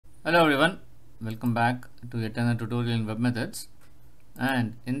Hello everyone, welcome back to yet another tutorial in webMethods,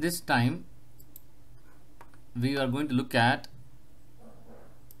 and in this time we are going to look at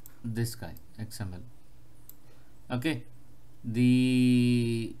this guy XML. Okay,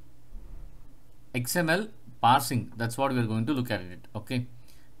 the XML parsing, that's what we are going to look at it. Okay,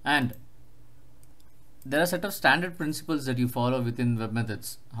 and there are a set of standard principles that you follow within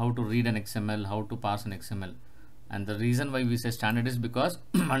webMethods, how to read an XML, how to parse an XML. And the reason why we say standard is because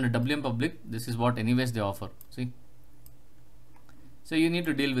under WM Public, this is what anyways they offer. See, so you need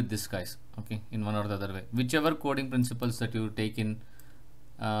to deal with this, guys. Okay, in one or the other way, whichever coding principles that you take in,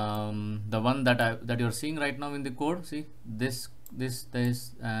 the one that you're seeing right now in the code. See, this,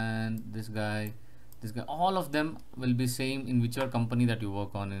 and this guy, all of them will be same in whichever company that you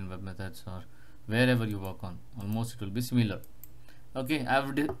work on in webMethods or wherever you work on. Almost it will be similar. Okay, I've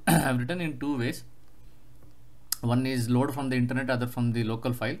written in two ways. One is load from the internet, other from the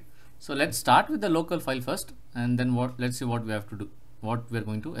local file. So let's start with the local file first, and then let's see what we have to do, what we are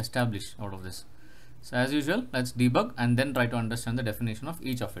going to establish out of this. So as usual, let's debug and then try to understand the definition of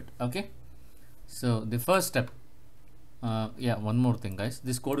each of it. Okay, so the first step, one more thing, guys,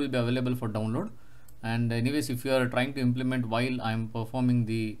 this code will be available for download, and anyways, if you are trying to implement while I'm performing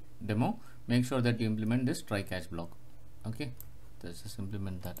the demo, make sure that you implement this try catch block. Okay, let's just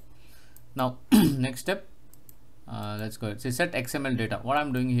implement that. Now next step, let's go ahead. Say set XML data. What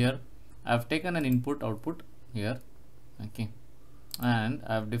I'm doing here, I've taken an input output here. Okay, and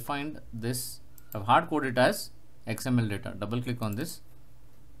I've defined this, I've hard coded it as XML data. Double click on this,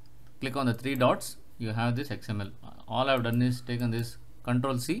 click on the three dots, you have this XML. All I've done is taken this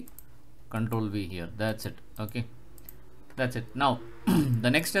Control C, Control V here. That's it. Okay, that's it. Now the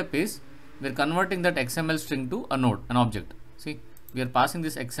next step is we're converting that XML string to a node, an object. See, we are passing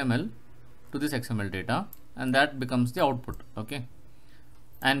this XML to this XML data, and that becomes the output. Okay,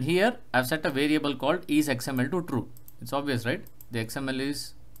 and here I've set a variable called is XML to true. It's obvious, right? The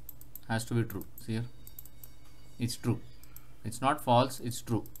XML has to be true. See here, it's true, it's not false, it's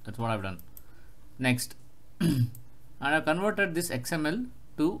true. That's what I've done. Next and I've converted this XML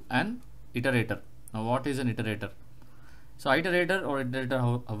to an iterator. Now what is an iterator? So iterator or iterator,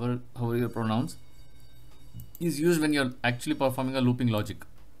 however you pronounce, is used when you're actually performing a looping logic.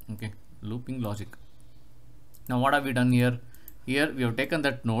 Okay, looping logic. Now what have we done here? Here we have taken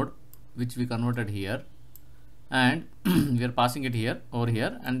that node which we converted here, and we are passing it here over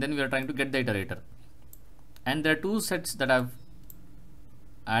here, and then we are trying to get the iterator. And there are two sets that I've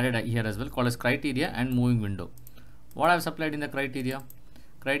added here as well, called as criteria and moving window. What I've supplied in the criteria?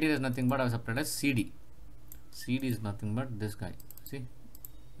 Criteria is nothing but I've supplied as CD. CD is nothing but this guy. See,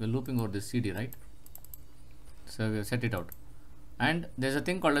 we're looping over this CD, right? So we have set it out. And there's a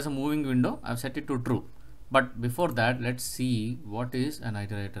thing called as a moving window. I've set it to true. But before that, let's see what is an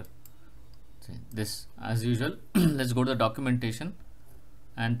iterator. See, this as usual. Let's go to the documentation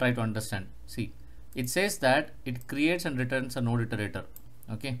and try to understand. See, it says that it creates and returns a node iterator.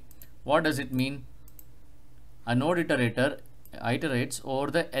 Okay, what does it mean? A node iterator iterates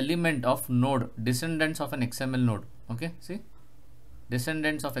over the element of node, descendants of an XML node. Okay, see,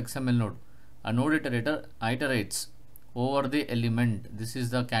 descendants of XML node. A node iterator iterates over the element. This is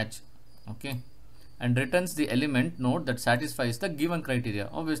the catch. Okay, and returns the element node that satisfies the given criteria.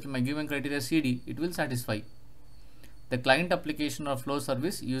 Obviously my given criteria is CD, it will satisfy. The client application or flow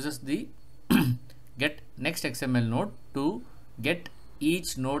service uses the get next XML node to get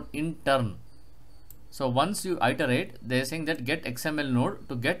each node in turn. So once you iterate, they are saying that get XML node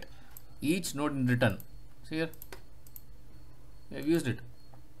to get each node in return. See here, we have used it,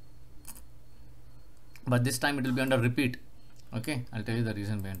 but this time it will be under repeat. Okay, I'll tell you the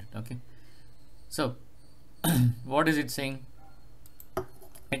reason behind it. Okay, so what is it saying?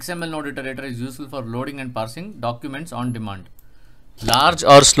 XML node iterator is useful for loading and parsing documents on demand. Large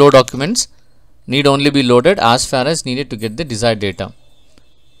or slow documents need only be loaded as far as needed to get the desired data.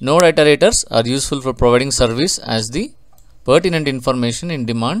 Node iterators are useful for providing service as the pertinent information in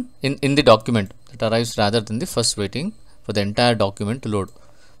demand in the document that arrives rather than the first waiting for the entire document to load.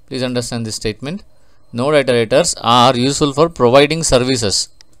 Please understand this statement. Node iterators are useful for providing services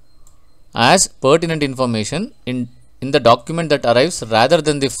as pertinent information in the document that arrives rather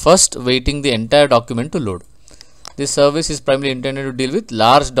than the first waiting the entire document to load. This service is primarily intended to deal with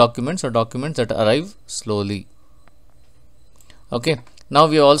large documents or documents that arrive slowly. Okay, now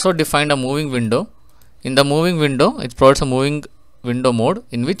we also defined a moving window. In the moving window, it provides a moving window mode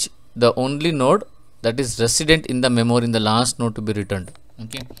in which the only node that is resident in the memory in the last node to be returned.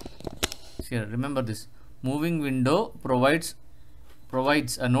 Okay, here remember this moving window provides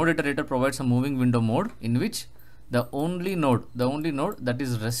a node iterator provides a moving window mode in which the only node that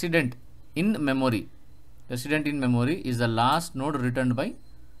is resident in memory is the last node returned by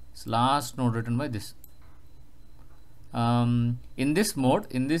this. In this mode,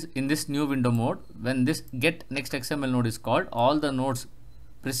 in this new window mode, when this get next XML node is called, all the nodes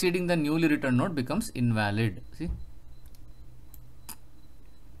preceding the newly returned node becomes invalid. See,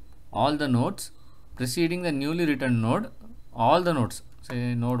 all the nodes preceding the newly returned node, all the nodes,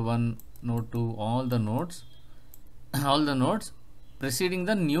 say node 1, node 2, all the nodes preceding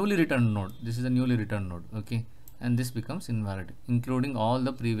the newly returned node, this is the newly returned node, okay, and this becomes invalid, including all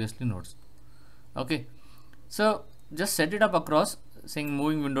the previously nodes. Okay, so just set it up across, saying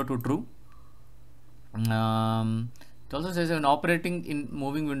moving window to true. It also says when operating in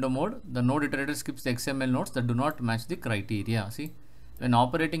moving window mode, the node iterator skips the XML nodes that do not match the criteria. See, when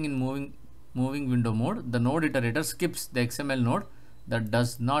operating in moving window mode, the node iterator skips the XML node that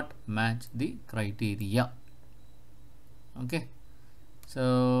does not match the criteria. Okay,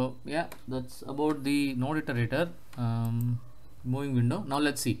 so yeah, that's about the node iterator moving window. Now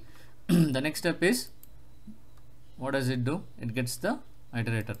let's see. The next step is, what does it do? It gets the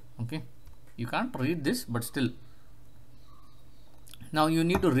iterator. Okay, you can't read this, but still, now you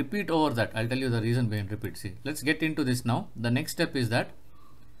need to repeat over that. I'll tell you the reason behind repeat. See, let's get into this now. The next step is that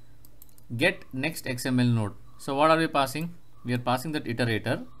get next XML node. So what are we passing? We are passing that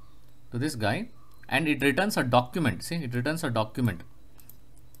iterator to this guy, and it returns a document. See, it returns a document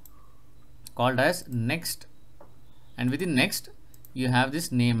called as next, and within next you have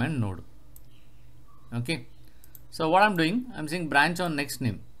this name and node. Okay, so what I'm doing, I'm saying branch on next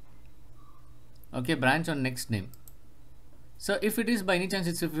name. Okay, branch on next name. So if it is by any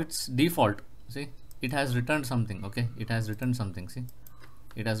chance, if it's default, see, it has returned something. Okay, it has returned something. See,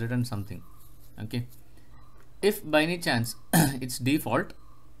 it has returned something. Okay, if by any chance it's default,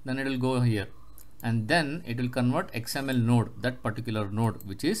 then it will go here, and then it will convert XML node, that particular node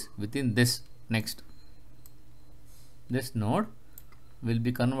which is within this next. This node will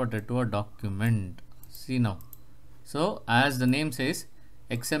be converted to a document. See now, so as the name says,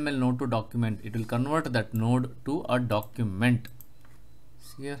 XML node to document, it will convert that node to a document.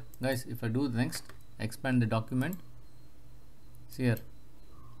 See here guys, if I do next, expand the document, see here,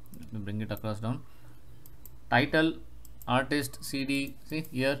 let me bring it across down, title, artist, CD, see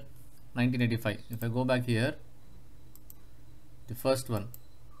here 1985. If I go back here, the first one,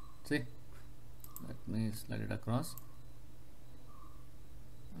 see, let me slide it across,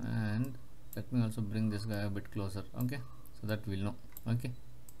 and let me also bring this guy a bit closer. Okay, so that we'll know. Okay,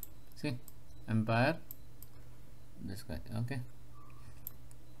 see, Empire, this guy. Okay,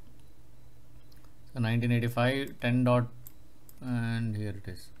 so 1985 10 dot, and here it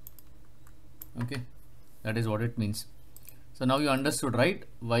is. Okay, that is what it means. So now you understood, right,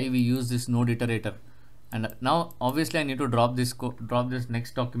 why we use this node iterator. And now obviously I need to drop this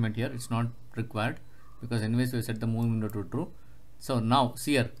next document here. It's not required because anyways we set the moving window to true. So now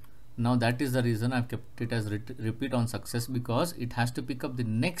see here, now that is the reason I've kept it as repeat on success, because it has to pick up the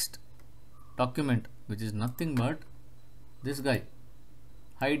next document, which is nothing but this guy,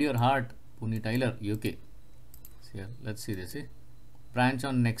 hide your heart, Puni Tyler, UK. See here, let's see this. See, branch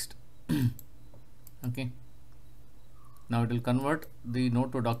on next. Okay, now it will convert the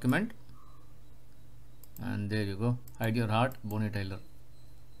node to document, and there you go, hide your heart, Bonnie Tyler.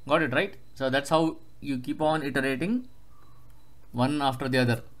 Got it, right? So that's how you keep on iterating one after the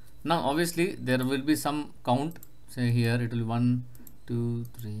other. Now obviously there will be some count. Say here it will be 1 2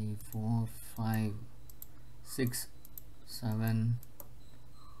 3 4 5 6 7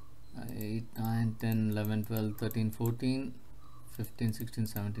 8 9 10 11 12 13 14 15 16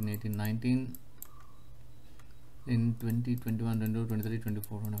 17 18 19 in 20 21 22 23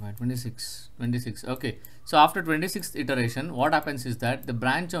 24 25 26. Okay, so after 26th iteration, what happens is that the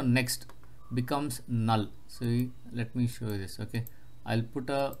branch on next becomes null. So let me show you this. Okay, I'll put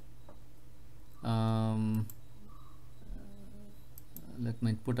a let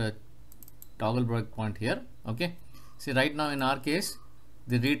me put a toggle breakpoint here. Okay, see, right now in our case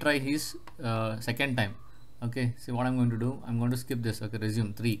the retry is second time. Okay, see what I'm going to do, I'm going to skip this. Okay,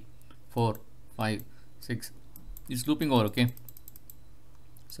 resume 3 4 5 6, it's looping over. Okay,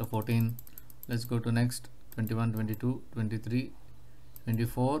 so 14, let's go to next, 21 22 23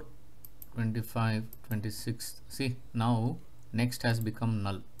 24 25 26. See, now next has become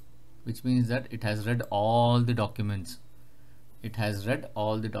null, which means that it has read all the documents. It has read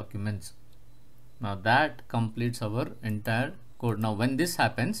all the documents. Now that completes our entire code. Now when this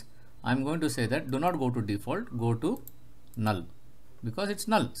happens, I'm going to say that do not go to default, go to null, because it's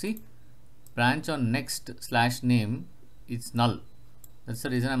null. See, branch on next / name, it's null. That's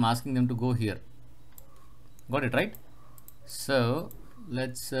the reason I'm asking them to go here. Got it, right? So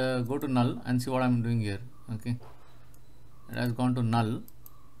let's go to null and see what I'm doing here. Okay, it has gone to null,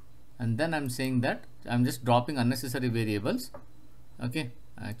 and then I'm saying that I'm just dropping unnecessary variables. Okay,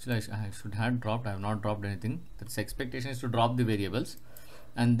 actually I should have dropped. I have not dropped anything. That's expectation is to drop the variables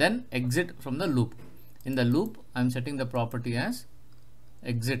and then exit from the loop. In the loop I'm setting the property as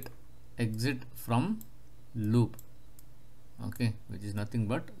exit from loop. Okay, which is nothing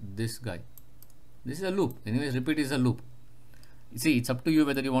but this guy. This is a loop. Anyways, repeat is a loop. See, it's up to you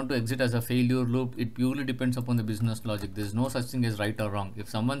whether you want to exit as a failure loop. It purely depends upon the business logic. There's no such thing as right or wrong. If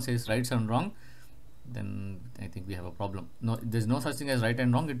someone says right and wrong, then I think we have a problem. No, there's no such thing as right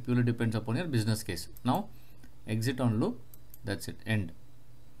and wrong. It purely depends upon your business case. Now exit on loop, that's it, end.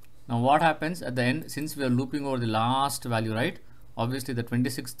 Now what happens at the end, since we are looping over the last value, right? Obviously the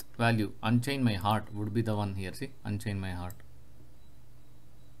 26th value, unchain my heart, would be the one here. See, unchain my heart.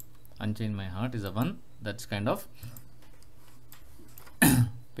 Unchain my heart is the one that's kind of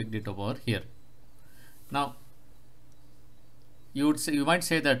picked it over here. Now you might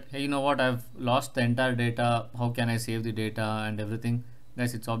say that, hey, you know what, I've lost the entire data, how can I save the data and everything?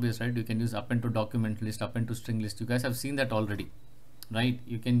 Guys, it's obvious, right? You can use append to document list, append to string list. You guys have seen that already, right?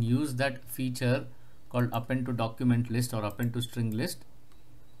 You can use that feature called append to document list or append to string list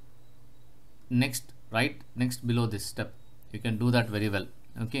next, right? Next below this step, you can do that very well.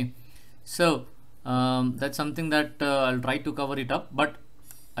 Okay, so that's something that I'll try to cover it up, but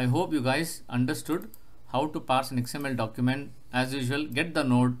I hope you guys understood how to parse an XML document. As usual, get the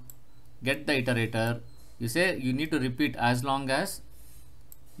node, get the iterator. You say you need to repeat as long as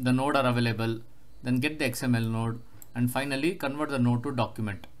the node are available, then get the XML node, and finally convert the node to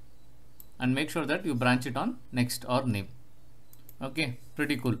document, and make sure that you branch it on next or name. Okay,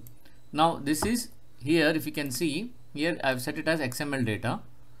 pretty cool. Now this is here, if you can see here, I've set it as XML data,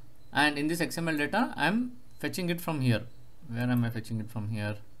 and in this XML data I'm fetching it from here. Where am I fetching it from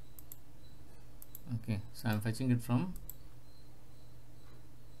here? Okay, so I'm fetching it from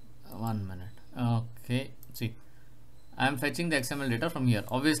 1 minute. Okay, see, I'm fetching the XML data from here.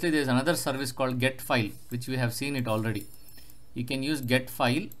 Obviously there is another service called get file, which we have seen it already. You can use get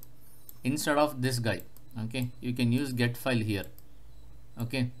file instead of this guy. Okay, you can use get file here.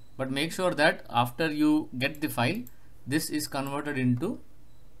 Okay, but make sure that after you get the file, this is converted into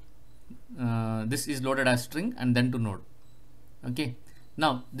this is loaded as string and then to node. Okay,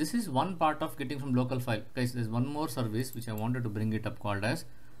 now this is one part of getting from local file. Guys, there's one more service which I wanted to bring it up, called as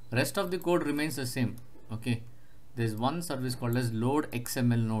rest of the code remains the same. Okay, there's one service called as load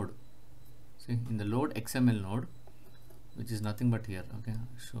XML node. See, in the load XML node, which is nothing but here. Okay,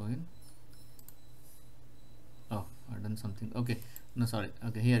 show in. Oh, I've done something. Okay, no, sorry.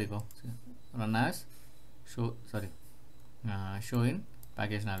 Okay, here you go. See, run as show, sorry, show in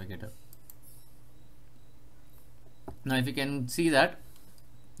package navigator. Now if you can see that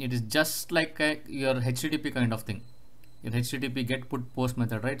it is just like your HTTP kind of thing, your HTTP get put post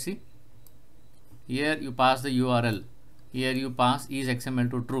method, right? See, here you pass the URL, here you pass is XML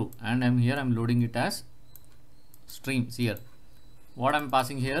to true, and I'm loading it as streams. Here what I'm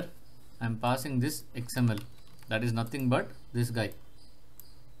passing here, I'm passing this XML, that is nothing but this guy.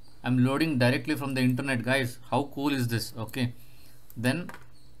 I'm loading directly from the internet, guys. How cool is this? Okay, then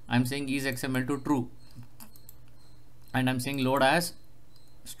I'm saying is XML to true, and I'm saying load as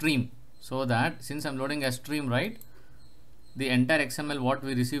stream, so that since I'm loading as stream, right, the entire XML what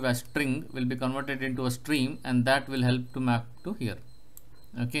we receive as string will be converted into a stream, and that will help to map to here.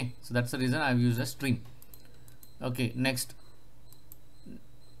 Okay, so that's the reason I've used a stream. Okay, next,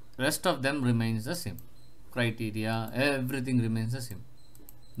 rest of them remains the same, criteria, everything remains the same.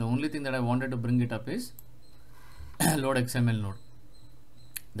 The only thing that I wanted to bring it up is load XML node.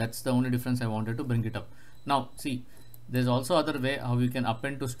 That's the only difference I wanted to bring it up. Now see, there's also other way how you can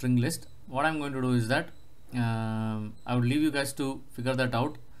append to string list. What I'm going to do is that I would leave you guys to figure that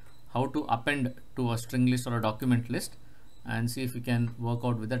out, how to append to a string list or a document list, and see if we can work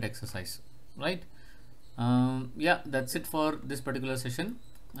out with that exercise, right? Yeah, that's it for this particular session,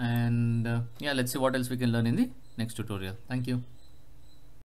 and yeah, let's see what else we can learn in the next tutorial. Thank you.